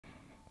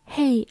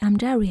Hey, I'm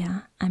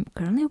Daria. I'm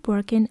currently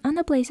working on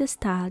a blazer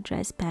style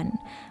dress pattern,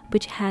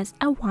 which has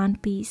a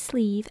one-piece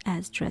sleeve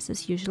as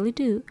dresses usually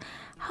do.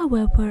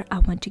 However, I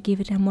want to give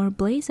it a more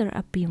blazer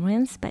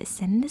appearance by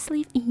setting the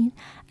sleeve in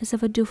as I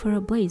would do for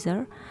a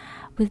blazer,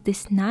 with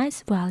this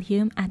nice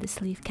volume at the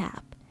sleeve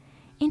cap.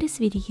 In this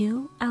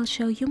video, I'll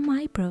show you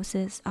my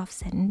process of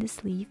setting the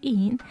sleeve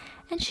in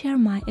and share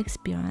my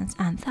experience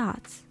and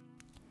thoughts.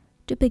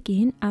 To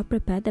begin, I'll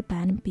prepare the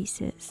pattern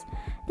pieces.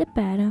 The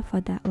pattern for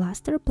the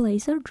luster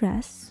blazer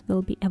dress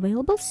will be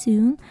available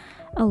soon,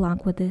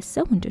 along with the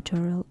sewing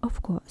tutorial,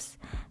 of course.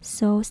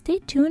 So stay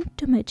tuned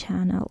to my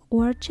channel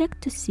or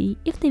check to see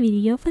if the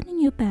video for the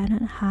new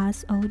pattern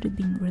has already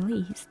been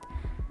released.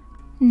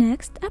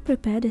 Next, I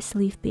prepare the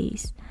sleeve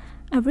piece.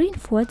 I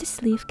reinforce the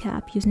sleeve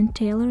cap using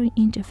tailoring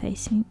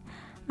interfacing.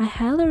 I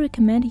highly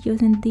recommend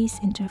using this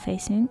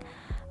interfacing,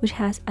 which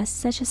has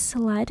such a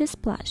slight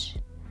splash.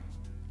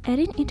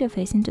 Adding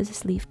interfacing to the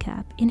sleeve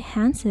cap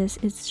enhances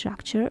its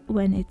structure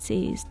when it's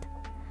eased.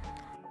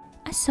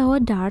 I sew a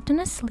dart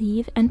on a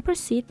sleeve and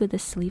proceed with the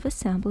sleeve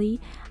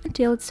assembly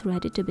until it's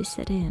ready to be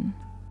set in.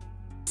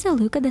 So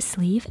look at the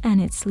sleeve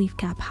and its sleeve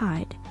cap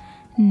height.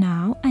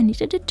 Now I need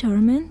to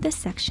determine the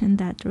section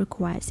that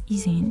requires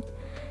easing.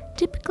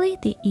 Typically,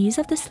 the ease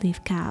of the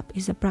sleeve cap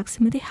is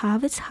approximately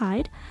half its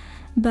height,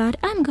 but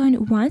I'm going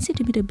 1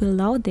 cm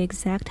below the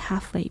exact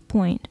halfway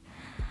point.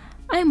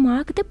 I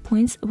mark the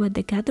points where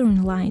the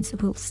gathering lines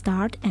will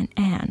start and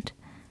end.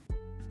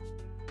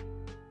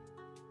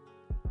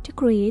 To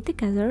create the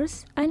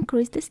gathers, I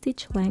increase the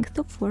stitch length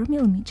to 4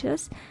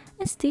 mm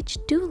and stitch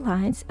 2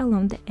 lines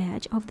along the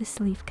edge of the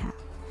sleeve cap.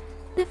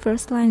 The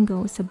first line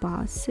goes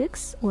about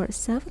 6 or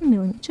 7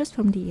 mm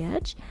from the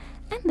edge,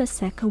 and the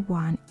second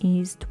one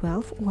is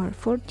 12 or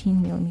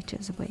 14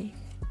 mm away.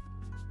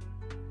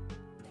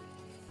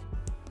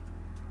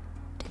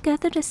 To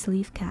gather the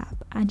sleeve cap,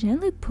 I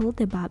gently pull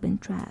the bobbin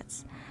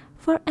threads.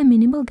 For a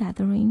minimal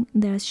gathering,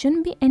 there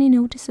shouldn't be any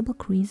noticeable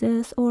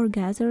creases or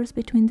gathers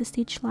between the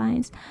stitch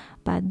lines,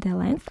 but the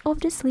length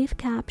of the sleeve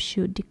cap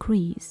should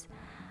decrease.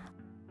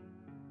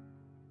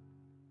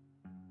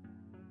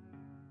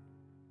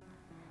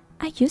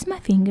 I use my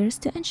fingers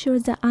to ensure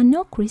there are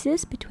no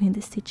creases between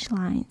the stitch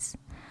lines.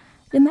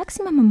 The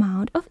maximum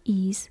amount of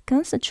ease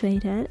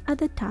concentrated at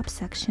the top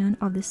section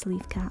of the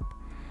sleeve cap.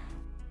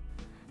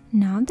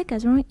 Now the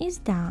gathering is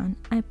done,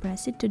 I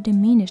press it to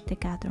diminish the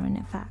gathering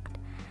effect.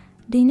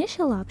 The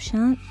initial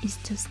option is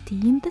to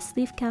steam the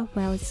sleeve cap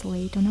while it's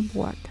laid on a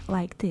board,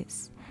 like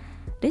this.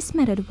 This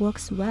method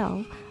works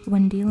well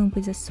when dealing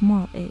with a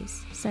small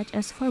ease, such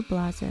as for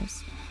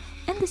blouses,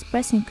 and this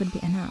pressing could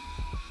be enough.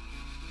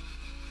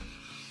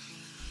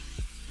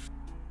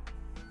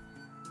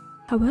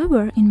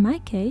 However, in my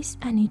case,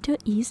 I need to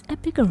ease a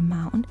bigger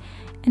amount,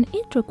 and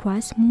it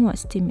requires more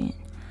steaming.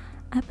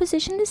 I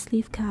position the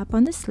sleeve cap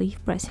on the sleeve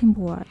pressing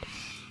board.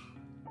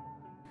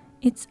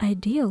 It's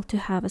ideal to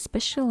have a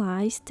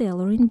specialized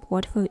tailoring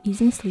board for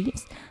easing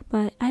sleeves,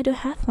 but I don't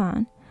have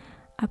one.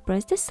 I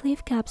press the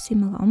sleeve cap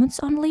seam allowance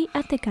only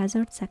at the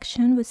gathered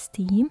section with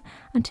steam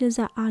until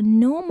there are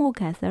no more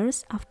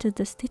gathers after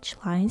the stitch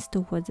lines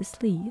towards the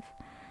sleeve.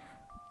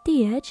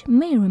 The edge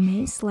may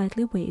remain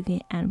slightly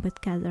wavy and with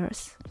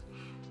gathers.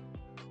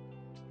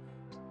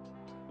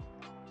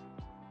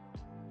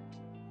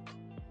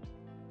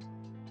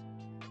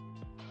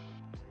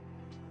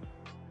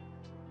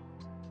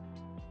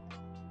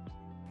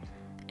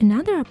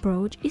 Another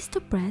approach is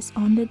to press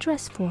on the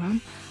dress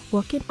form,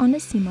 working on the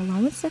seam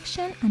allowance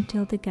section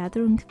until the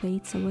gathering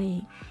fades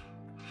away.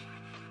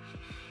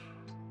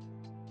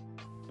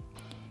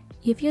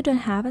 If you don't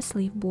have a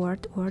sleeve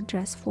board or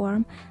dress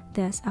form,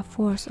 there's a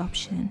fourth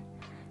option.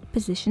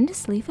 Position the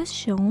sleeve as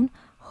shown,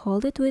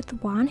 hold it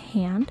with one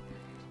hand,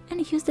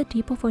 and use the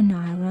tip of an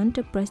iron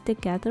to press the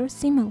gathered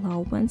seam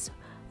allowance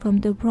from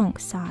the wrong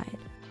side.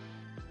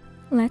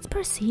 Let's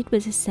proceed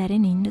with the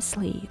setting in the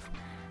sleeve.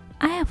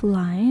 I have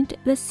lined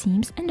the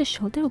seams and the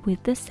shoulder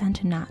with the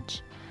center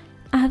notch.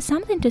 I have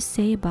something to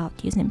say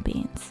about using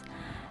pins.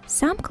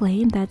 Some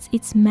claim that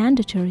it's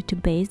mandatory to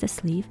baste the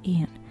sleeve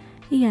in.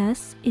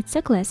 Yes, it's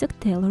a classic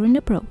tailoring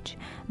approach,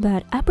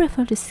 but I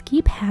prefer to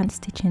skip hand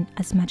stitching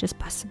as much as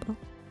possible.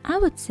 I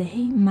would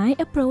say my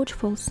approach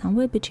falls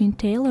somewhere between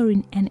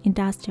tailoring and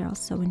industrial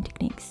sewing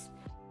techniques,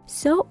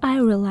 so I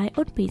rely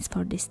on pins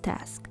for this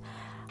task.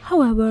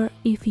 However,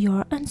 if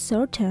you're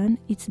uncertain,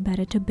 it's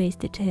better to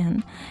baste it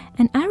in,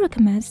 and I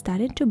recommend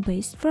starting to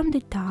baste from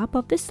the top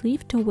of the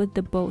sleeve toward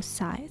the both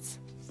sides.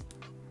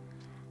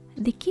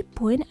 The key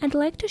point I'd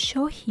like to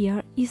show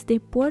here is the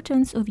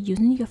importance of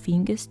using your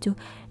fingers to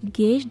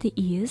gauge the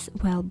ease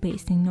while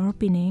basting or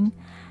pinning.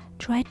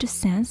 Try to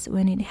sense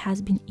when it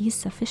has been eased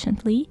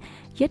sufficiently,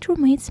 yet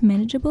remains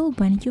manageable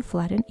when you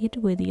flatten it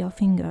with your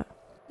finger.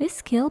 This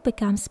skill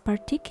becomes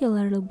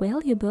particularly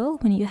valuable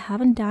when you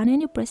haven't done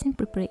any pressing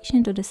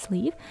preparation to the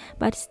sleeve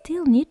but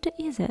still need to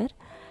ease it.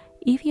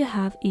 If you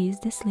have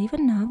eased the sleeve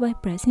enough by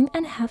pressing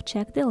and have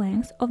checked the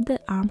length of the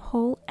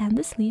armhole and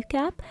the sleeve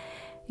cap,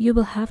 you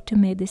will have to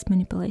make this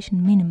manipulation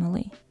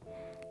minimally.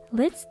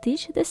 Let's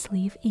stitch the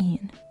sleeve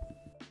in.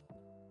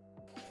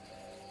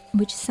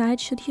 which side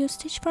should you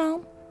stitch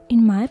from?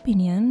 In my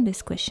opinion,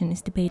 this question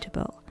is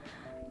debatable.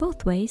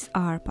 Both ways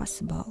are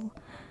possible.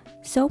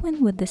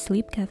 Sewing with the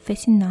sleeve cap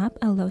facing up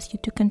allows you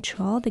to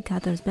control the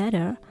gathers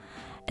better,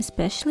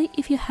 especially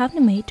if you have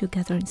made to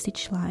gather in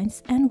stitch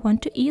lines and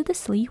want to ease the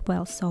sleeve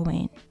while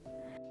sewing.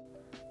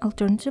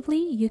 Alternatively,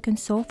 you can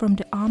sew from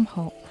the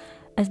armhole,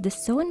 as the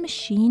sewing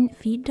machine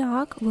feed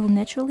dog will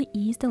naturally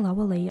ease the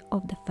lower layer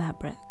of the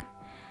fabric.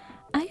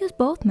 I use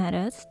both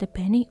methods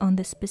depending on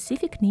the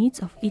specific needs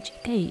of each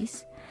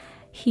case.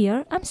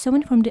 Here, I'm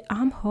sewing from the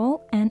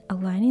armhole and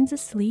aligning the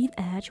sleeve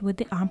edge with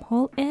the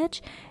armhole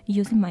edge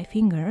using my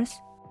fingers.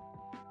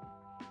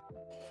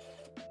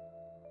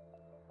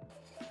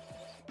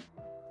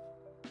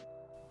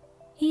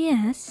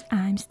 Yes,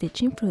 I'm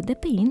stitching through the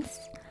pins.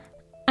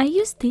 I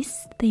use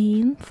these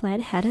thin,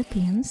 flat-headed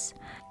pins.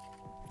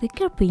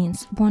 Thicker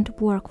pins won't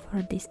work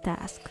for this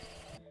task.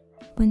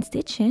 When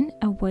stitching,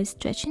 avoid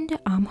stretching the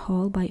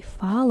armhole by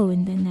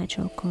following the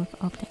natural curve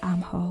of the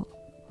armhole.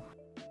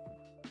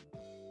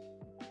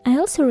 I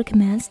also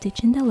recommend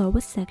stitching the lower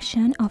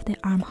section of the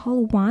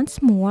armhole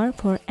once more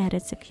for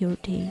added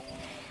security.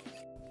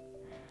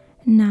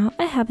 Now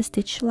I have a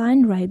stitch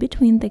line right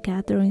between the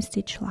gathering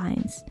stitch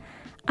lines.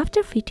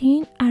 After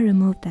fitting, I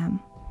remove them.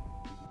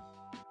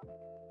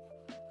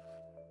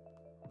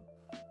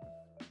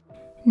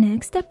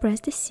 Next, I press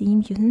the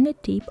seam using the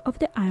tip of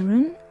the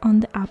iron on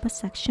the upper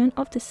section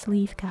of the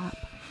sleeve cap.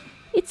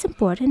 It's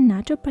important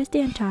not to press the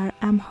entire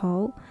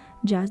armhole,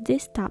 just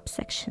this top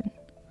section.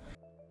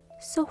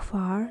 So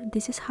far,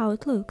 this is how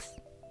it looks.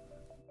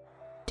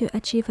 To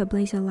achieve a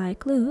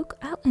blazer-like look,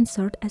 I'll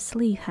insert a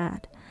sleeve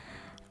head.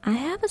 I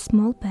have a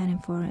small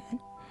pattern for it.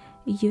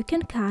 You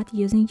can cut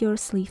using your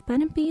sleeve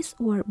pattern piece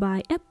or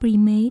buy a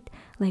pre-made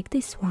like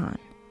this one.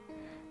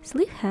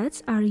 Sleeve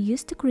heads are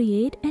used to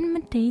create and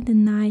maintain the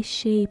nice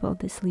shape of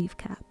the sleeve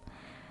cap.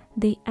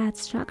 They add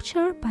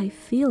structure by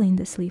filling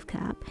the sleeve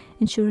cap,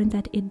 ensuring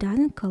that it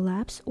doesn't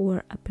collapse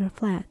or appear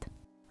flat.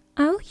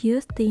 I'll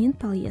use thin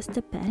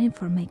polyester pattern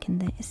for making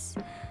this.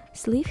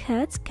 Sleeve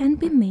heads can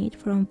be made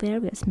from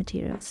various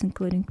materials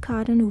including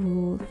cotton,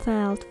 wool,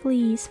 felt,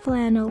 fleece,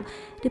 flannel,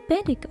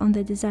 depending on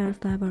the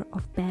desired level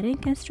of padding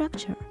and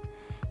structure.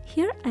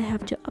 Here I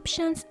have two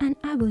options and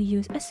I will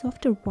use a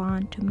softer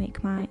one to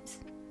make mine.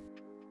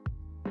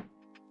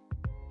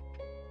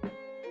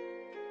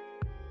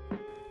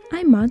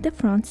 I mark the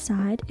front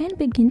side and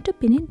begin to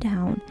pin it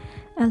down,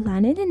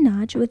 aligning the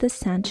notch with the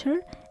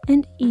center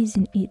and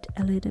easing it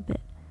a little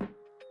bit.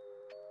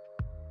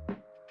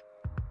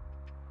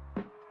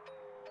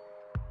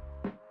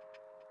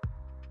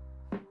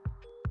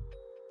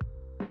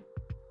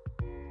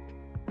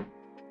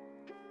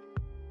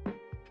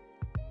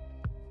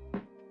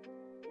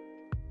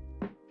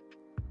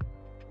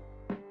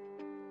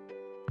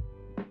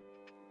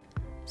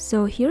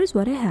 So here's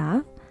what I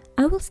have.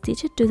 I will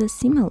stitch it to the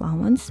seam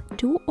allowance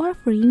 2 or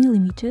 3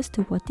 mm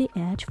toward the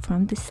edge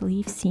from the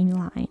sleeve seam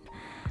line.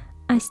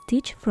 I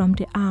stitch from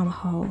the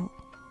armhole.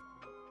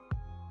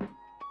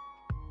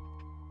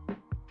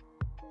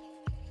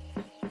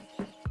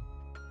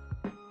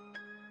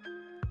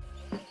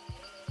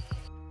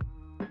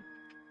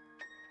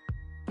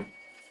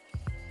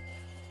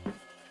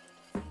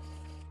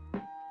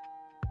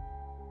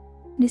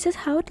 This is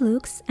how it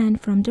looks, and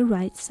from the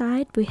right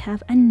side we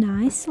have a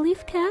nice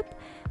sleeve cap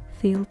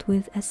filled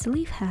with a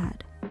sleeve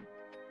head.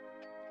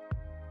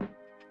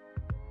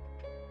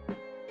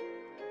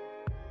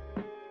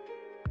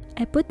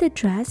 I put the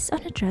dress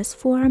on a dress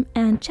form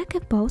and check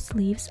if both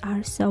sleeves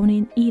are sewn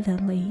in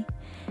evenly.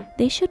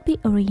 They should be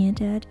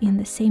oriented in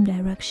the same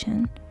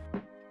direction.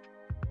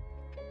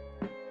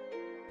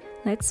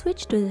 Let's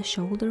switch to the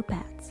shoulder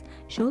pads.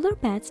 Shoulder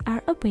pads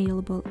are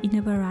available in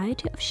a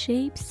variety of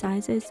shapes,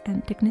 sizes,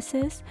 and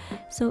thicknesses,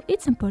 so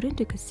it's important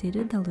to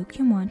consider the look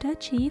you want to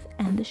achieve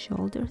and the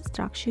shoulder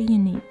structure you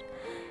need.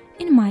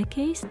 In my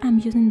case, I'm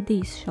using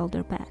these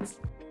shoulder pads.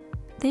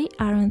 They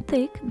aren't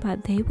thick,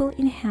 but they will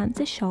enhance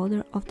the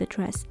shoulder of the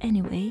dress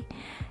anyway.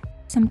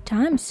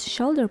 Sometimes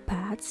shoulder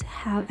pads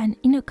have an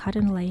inner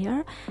cotton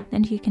layer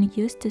that you can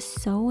use to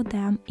sew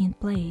them in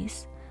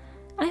place.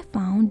 I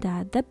found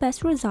that the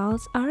best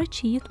results are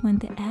achieved when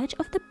the edge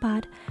of the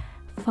pad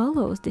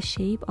follows the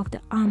shape of the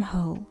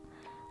armhole.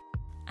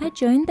 I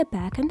join the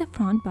back and the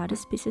front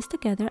bodice pieces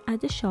together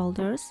at the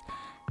shoulders.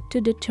 To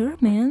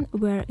determine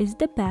where is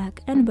the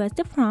back and where's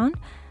the front,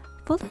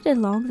 fold it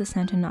along the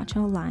center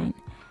natural line,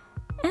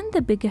 and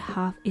the bigger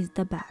half is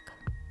the back.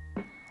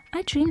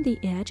 I trim the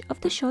edge of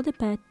the shoulder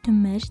pad to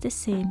match the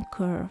same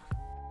curve.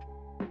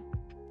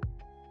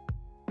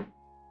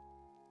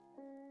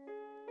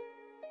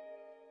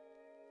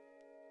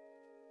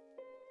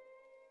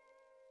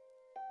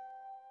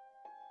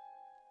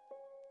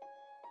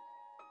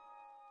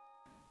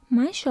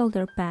 My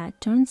shoulder pad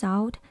turns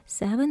out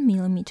 7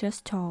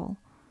 mm tall.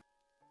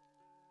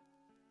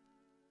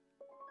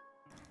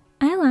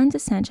 I line the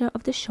center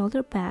of the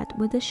shoulder pad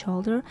with the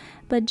shoulder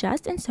by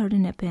just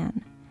inserting a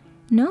pin.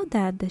 Note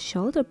that the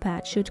shoulder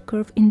pad should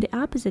curve in the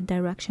opposite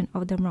direction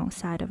of the wrong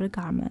side of the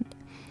garment.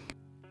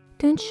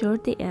 To ensure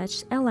the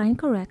edges align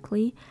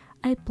correctly,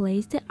 I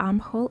place the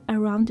armhole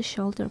around the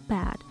shoulder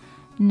pad,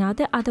 not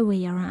the other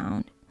way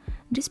around.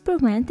 This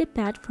prevents the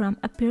pad from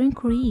appearing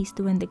creased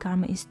when the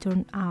garment is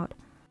turned out.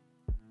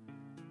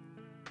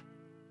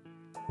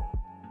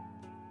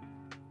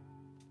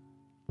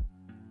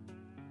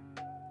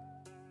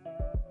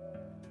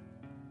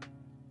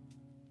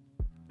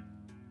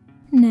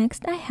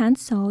 Next, I hand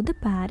sew the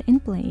pad in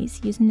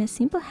place using a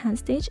simple hand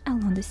stitch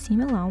along the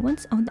seam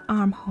allowance of the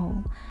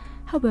armhole.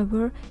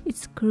 However,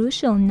 it's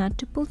crucial not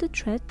to pull the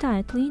thread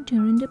tightly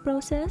during the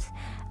process,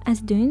 as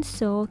doing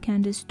so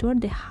can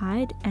distort the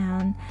height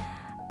and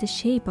the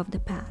shape of the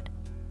pad.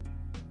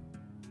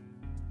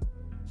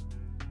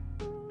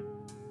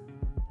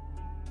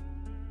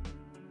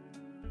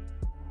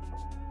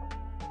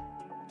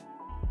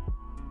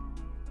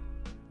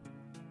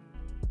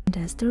 And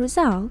as the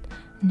result,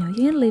 now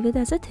you can leave it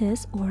as it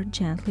is or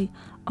gently,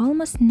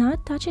 almost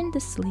not touching the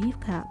sleeve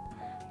cap,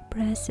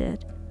 press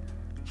it.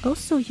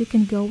 Also, you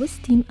can go with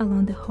seam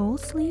along the whole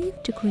sleeve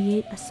to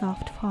create a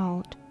soft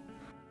fold.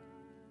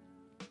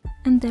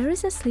 And there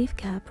is a sleeve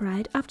cap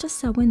right after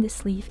sewing the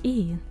sleeve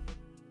in.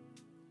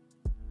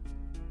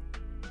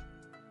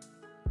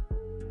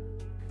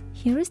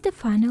 Here is the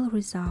final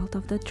result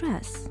of the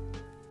dress.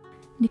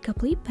 The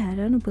complete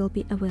pattern will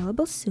be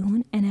available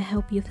soon, and I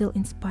hope you feel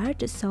inspired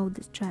to sew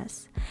this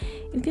dress.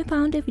 If you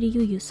found the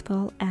video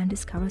useful and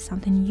discovered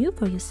something new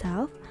for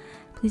yourself,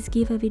 please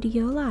give a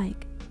video a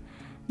like.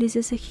 This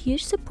is a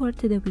huge support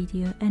to the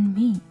video and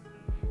me.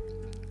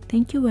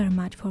 Thank you very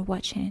much for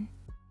watching.